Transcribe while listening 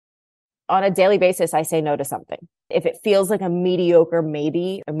on a daily basis, I say no to something. If it feels like a mediocre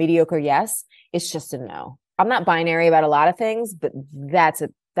maybe, a mediocre yes, it's just a no. I'm not binary about a lot of things, but that's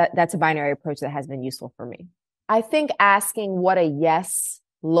a binary approach that has been useful for me. I think asking what a yes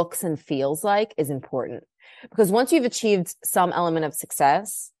looks and feels like is important, because once you've achieved some element of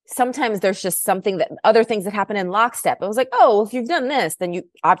success, sometimes there's just something that other things that happen in lockstep. It was like, oh, if you've done this, then you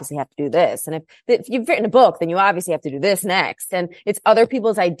obviously have to do this. And if you've written a book, then you obviously have to do this next. And it's other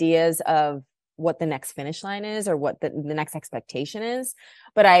people's ideas of what the next finish line is or what the next expectation is.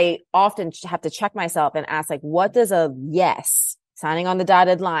 But I often have to check myself and ask, like, what does a yes, signing on the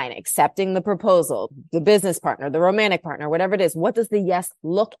dotted line, accepting the proposal, the business partner, the romantic partner, whatever it is, what does the yes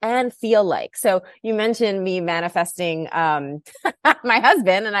look and feel like? So you mentioned me manifesting my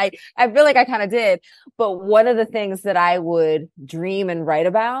husband, and I feel like I kind of did. But one of the things that I would dream and write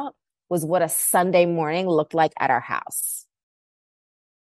about was what a Sunday morning looked like at our house.